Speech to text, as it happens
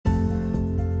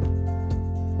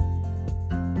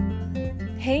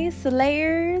Hey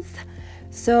Slayers!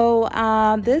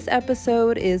 This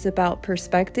episode is about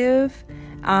perspective.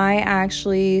 I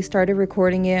actually started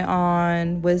recording it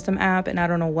on Wisdom app and I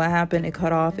don't know what happened. It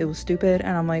cut off. It was stupid.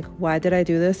 And I'm like, why did I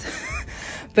do this?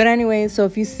 But anyway, so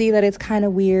if you see that it's kind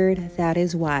of weird, that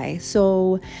is why.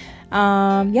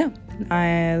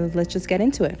 Let's just get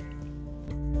into it.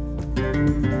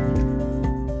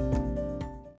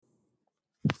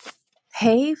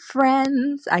 Hey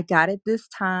friends, I got it this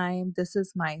time. This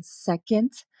is my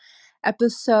second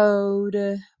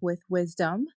episode with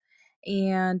Wisdom.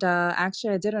 And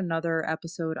actually, I did another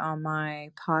episode on my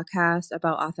podcast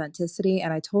about authenticity,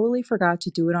 and I totally forgot to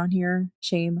do it on here.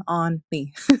 Shame on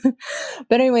me.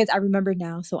 But anyways, I remember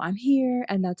now, so I'm here,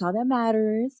 and that's all that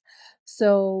matters.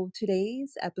 So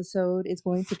today's episode is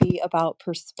going to be about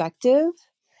perspective.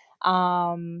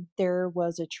 There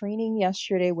was a training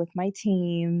yesterday with my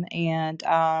team, and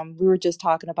we were just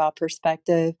talking about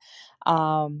perspective,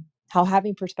 how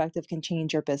having perspective can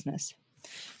change your business.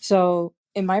 So,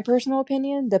 in my personal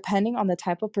opinion, depending on the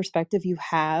type of perspective you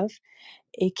have,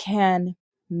 it can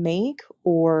make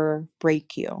or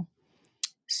break you.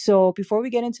 So, before we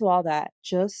get into all that,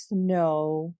 just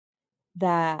know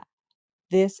that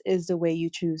this is the way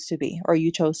you choose to be, or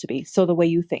you chose to be. So, the way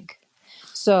you think.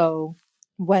 So,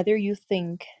 whether you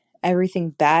think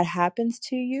everything bad happens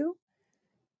to you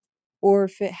or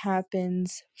if it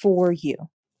happens for you,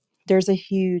 there's a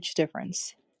huge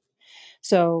difference.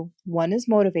 So, one is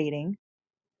motivating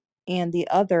and the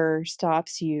other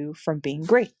stops you from being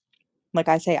great. Like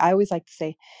I always like to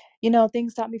say,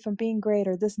 things stop me from being great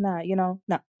or this and that,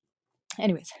 no.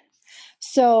 Anyways,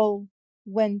 so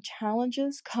when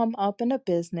challenges come up in a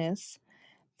business,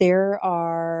 there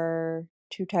are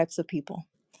two types of people.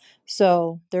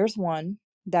 So there's one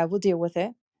that will deal with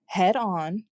it head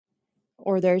on,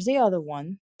 or there's the other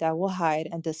one that will hide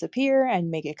and disappear and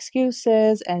make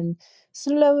excuses and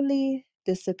slowly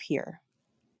disappear.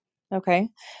 Okay,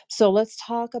 so let's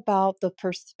talk about the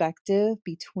perspective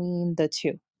between the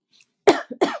two.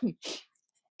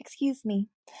 Excuse me.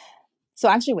 So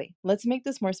actually, wait, let's make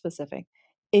this more specific.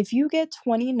 If you get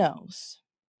 20 no's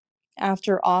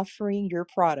after offering your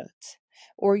product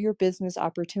or your business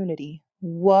opportunity,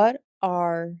 what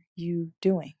are you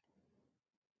doing?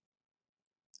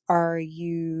 Are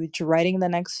you dreading the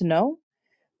next no?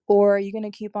 Or are you going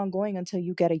to keep on going until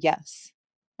you get a yes?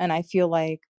 And I feel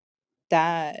like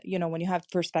that, when you have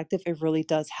perspective, it really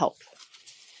does help.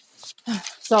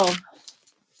 So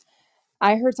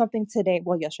I heard something today,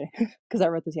 yesterday, because I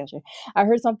wrote this yesterday. I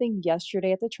heard something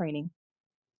yesterday at the training.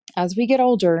 As we get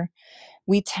older,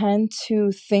 we tend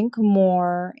to think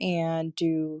more and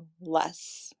do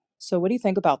less. So, what do you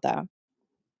think about that?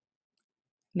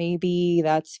 Maybe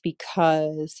that's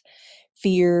because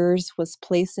fears was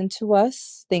placed into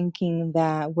us, thinking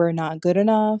that we're not good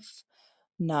enough,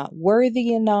 not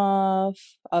worthy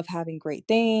enough of having great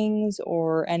things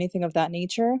or anything of that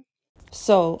nature.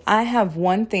 So, I have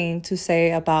one thing to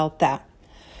say about that.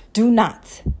 Do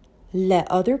not let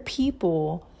other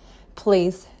people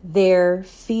place their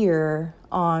fear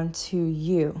onto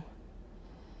you.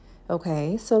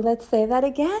 Okay, so let's say that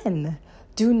again.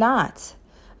 Do not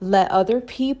let other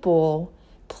people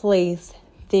place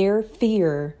their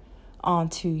fear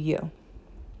onto you.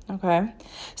 Okay,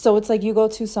 so it's like you go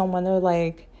to someone, they're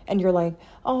like, and you're like,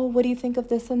 oh, what do you think of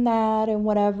this and that and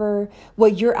whatever?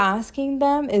 What you're asking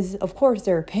them is, of course,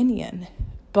 their opinion,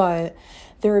 but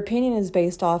their opinion is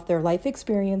based off their life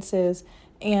experiences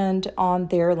and on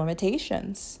their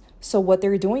limitations. So what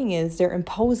they're doing is they're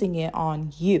imposing it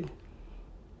on you.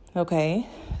 Okay,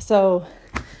 so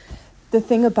the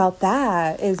thing about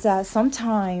that is that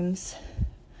sometimes,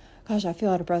 gosh, I feel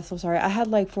out of breath. So sorry. I had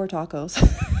like 4 tacos.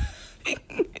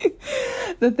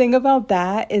 The thing about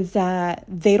that is that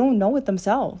they don't know it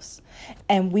themselves.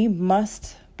 And we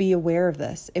must be aware of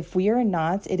this. If we are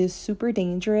not, it is super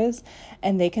dangerous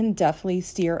and they can definitely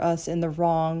steer us in the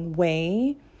wrong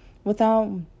way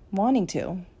without wanting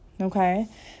to. Okay?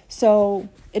 So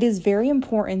it is very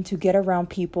important to get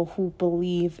around people who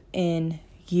believe in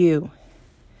you.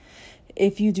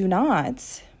 If you do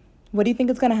not, what do you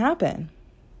think is going to happen?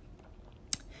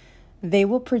 They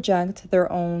will project their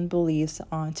own beliefs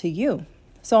onto you.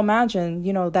 So imagine,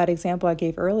 that example I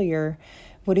gave earlier.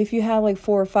 What if you have like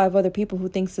 4 or 5 other people who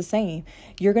thinks the same?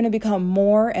 You're going to become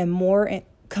more and more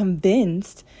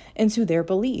convinced into their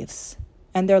beliefs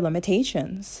and their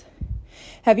limitations.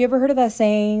 Have you ever heard of that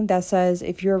saying that says,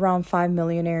 if you're around 5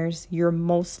 millionaires, you're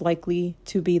most likely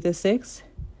to be the 6th?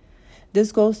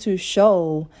 This goes to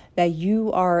show that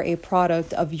you are a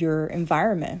product of your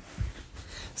environment.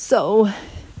 So,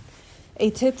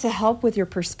 a tip to help with your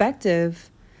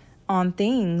perspective on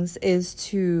things is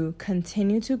to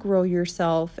continue to grow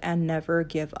yourself and never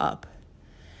give up.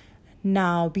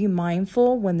 Now, be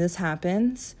mindful when this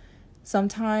happens.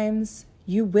 Sometimes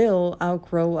you will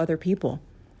outgrow other people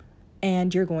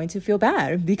and you're going to feel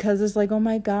bad because it's like, oh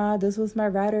my God, this was my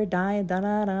ride or die,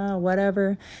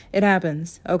 whatever. It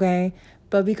happens, okay?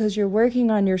 But because you're working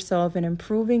on yourself and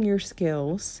improving your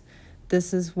skills,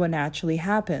 this is what naturally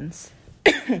happens.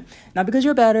 Not because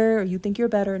you're better or you think you're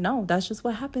better. No, that's just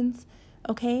what happens.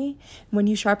 Okay? When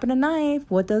you sharpen a knife,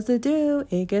 what does it do?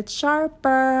 It gets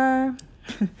sharper.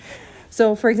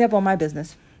 So, for example, in my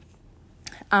business,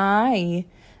 I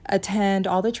attend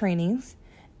all the trainings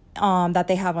that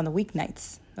they have on the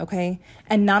weeknights. Okay?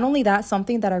 And not only that,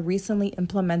 something that I recently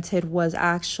implemented was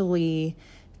actually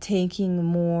taking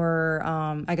more,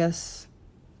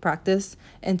 practice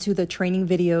into the training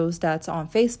videos that's on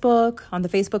Facebook, on the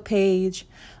Facebook page.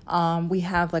 We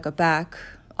have like a back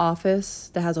office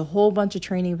that has a whole bunch of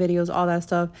training videos, all that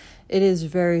stuff. It is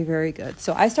very, very good.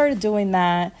 So I started doing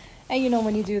that. And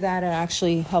when you do that, it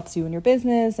actually helps you in your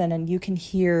business. And then you can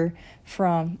hear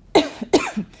from,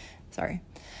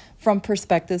 from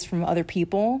perspectives from other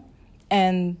people.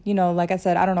 And, like I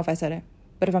said, I don't know if I said it,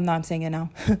 but if I'm not, I'm saying it now.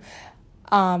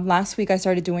 Last week I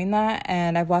started doing that,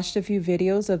 and I've watched a few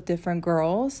videos of different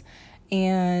girls,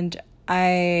 and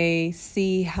I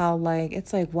see how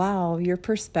it's like, wow, your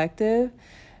perspective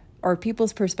or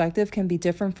people's perspective can be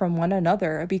different from one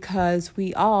another because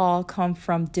we all come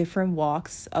from different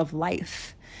walks of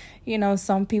life.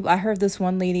 Some people, I heard this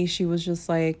one lady, she was just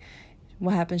like,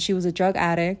 what happened? She was a drug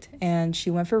addict and she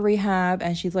went for rehab,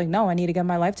 and she's like, no, I need to get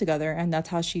my life together. And that's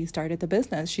how she started the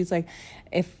business. She's like,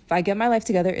 if I get my life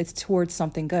together, it's towards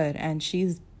something good. And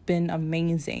she's been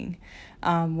amazing.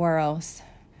 Where else?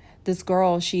 This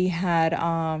girl, she had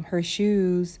her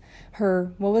shoes,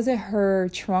 her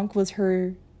trunk was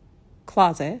her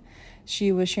closet.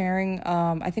 She was sharing,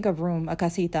 I think a room, a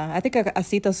casita. I think a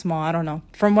casita small. I don't know.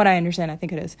 From what I understand, I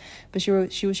think it is. But she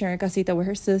was sharing a casita with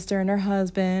her sister and her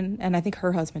husband, and I think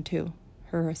her husband too,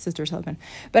 her sister's husband.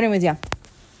 But anyways, yeah.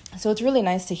 So it's really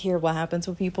nice to hear what happens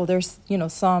with people. There's,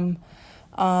 some,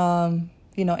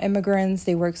 immigrants,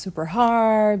 they work super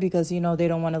hard because, they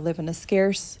don't want to live in a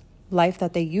scarce life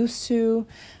that they used to.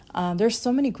 There's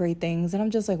so many great things. And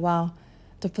I'm just like, wow,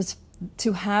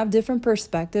 to have different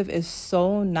perspective is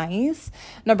so nice.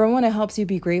 Number one, it helps you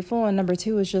be grateful. And number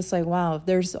two, it's just like, wow,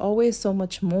 there's always so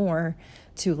much more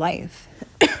to life.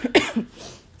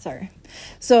 Sorry.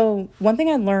 So one thing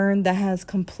I learned that has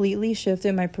completely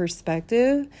shifted my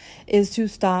perspective is to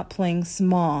stop playing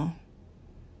small,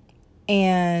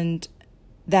 and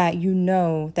that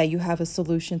that you have a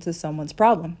solution to someone's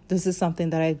problem. This is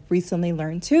something that I recently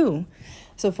learned too.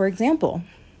 So for example,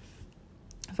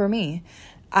 for me,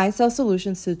 I sell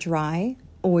solutions to dry,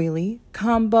 oily,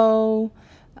 combo,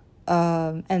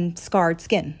 and scarred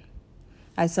skin.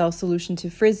 I sell solution to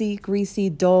frizzy, greasy,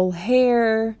 dull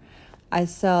hair. I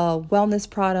sell wellness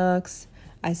products.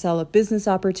 I sell a business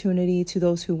opportunity to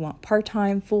those who want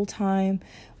part-time, full-time,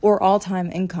 or all-time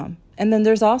income. And then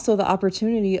there's also the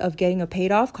opportunity of getting a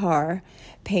paid-off car,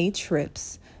 paid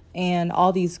trips, and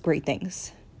all these great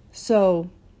things. So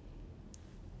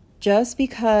just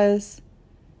because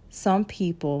some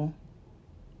people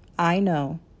I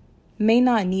know may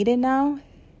not need it now,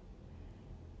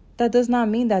 that does not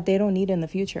mean that they don't need it in the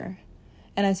future.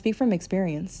 And I speak from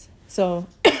experience. So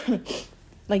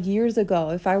like years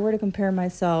ago, if I were to compare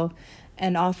myself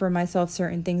and offer myself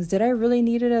certain things, did I really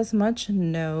need it as much?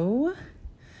 No.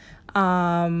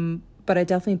 But I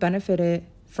definitely benefited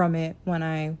from it when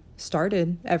I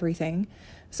started everything.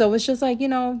 So it's just like,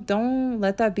 don't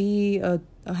let that be a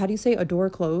door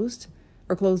closed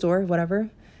or closed door, whatever.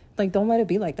 Like, don't let it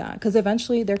be like that, because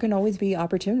eventually there can always be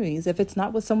opportunities. If it's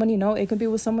not with someone it could be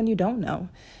with someone you don't know.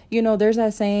 There's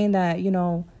that saying that,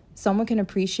 someone can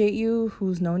appreciate you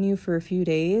who's known you for a few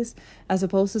days as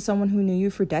opposed to someone who knew you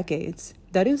for decades.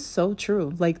 That is so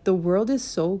true. Like, the world is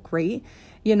so great,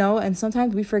 and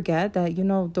sometimes we forget that,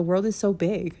 the world is so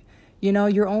big.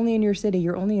 You're only in your city.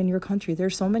 You're only in your country.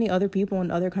 There's so many other people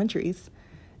in other countries,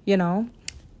 So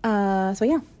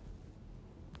yeah.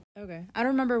 Okay. I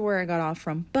don't remember where I got off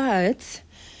from, but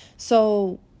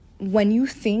so when you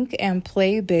think and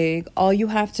play big, all you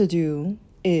have to do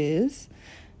is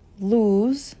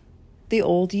lose the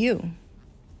old you,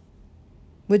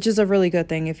 which is a really good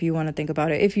thing if you want to think about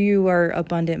it. If you are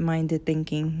abundant-minded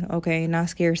thinking, okay, not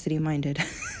scarcity-minded.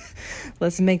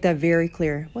 Let's make that very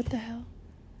clear. What the hell?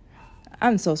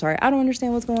 I'm so sorry. I don't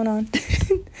understand what's going on.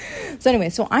 So anyway,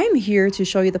 so I'm here to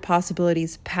show you the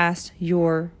possibilities past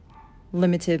your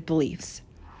limited beliefs.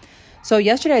 So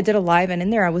yesterday I did a live, and in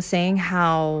there I was saying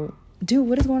how Dude,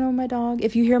 what is going on with my dog?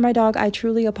 If you hear my dog, I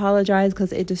truly apologize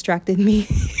because it distracted me.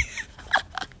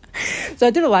 So I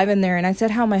did a live in there and I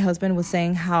said how my husband was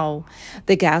saying how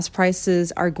the gas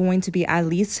prices are going to be at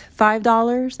least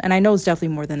 $5. And I know it's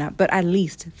definitely more than that, but at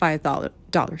least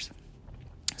 $5.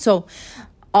 So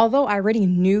although I already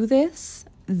knew this,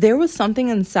 there was something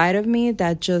inside of me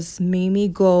that just made me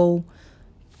go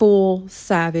full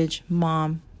savage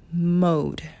mom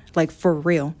mode. Like, for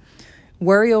real.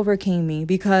 Worry overcame me,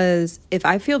 because if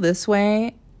I feel this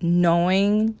way,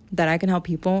 knowing that I can help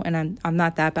people and I'm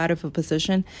not that bad of a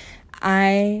position,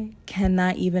 I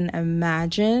cannot even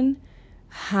imagine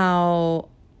how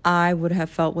I would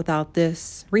have felt without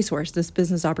this resource, this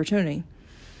business opportunity.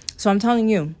 So I'm telling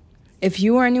you, if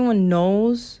you or anyone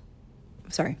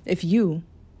if you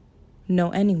know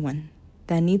anyone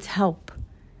that needs help,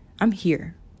 I'm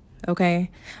here. Okay?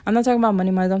 I'm not talking about money,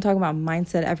 I'm talking about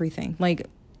mindset, everything. Like,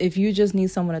 if you just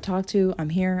need someone to talk to, I'm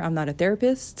here. I'm not a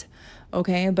therapist,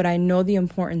 okay? But I know the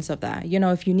importance of that. You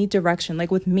know, if you need direction,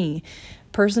 like with me,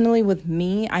 personally with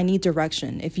me, I need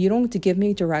direction. If you don't give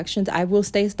me directions, I will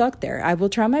stay stuck there. I will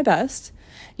try my best,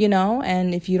 you know?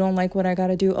 And if you don't like what I got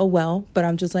to do, oh well. But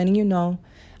I'm just letting you know,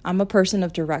 I'm a person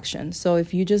of direction. So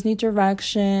if you just need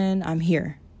direction, I'm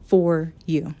here for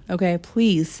you, okay?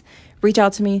 Please reach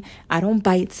out to me. I don't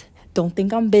bite. Don't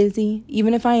think I'm busy.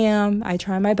 Even if I am, I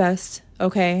try my best.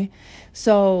 Okay.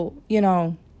 So, you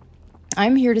know,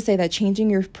 I'm here to say that changing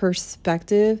your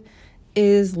perspective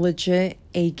is legit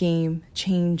a game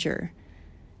changer.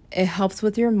 It helps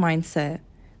with your mindset,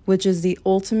 which is the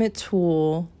ultimate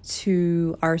tool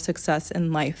to our success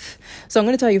in life. So I'm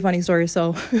going to tell you a funny story.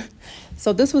 So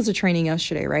this was a training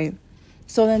yesterday, right?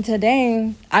 So then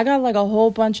today I got like a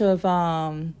whole bunch of,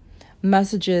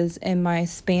 messages in my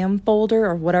spam folder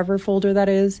or whatever folder that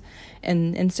is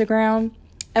in Instagram.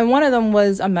 And one of them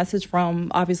was a message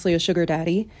from obviously a sugar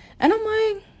daddy. And I'm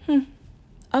like,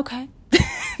 okay.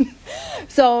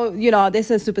 So, you know, they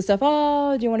said stupid stuff.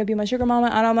 Oh, do you want to be my sugar mama?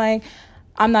 And I'm like,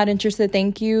 I'm not interested.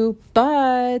 Thank you.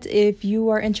 But if you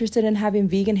are interested in having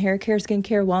vegan hair care,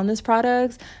 skincare, wellness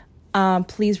products,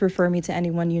 please refer me to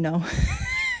anyone you know.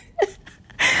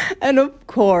 And of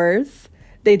course,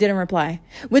 they didn't reply,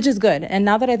 which is good. And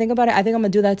now that I think about it, I think I'm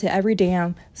going to do that to every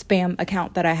damn spam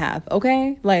account that I have.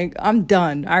 Okay? Like, I'm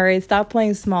done. All right? Stop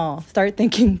playing small. Start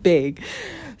thinking big.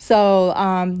 So,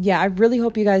 yeah, I really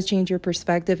hope you guys change your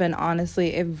perspective. And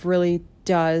honestly, it really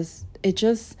does. It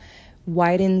just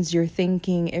widens your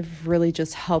thinking. It really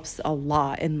just helps a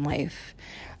lot in life.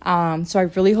 So I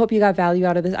really hope you got value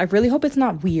out of this. I really hope it's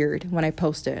not weird when I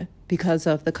post it because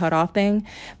of the cutoff thing,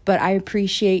 but I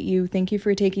appreciate you. Thank you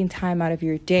for taking time out of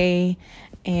your day,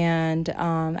 and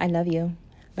I love you.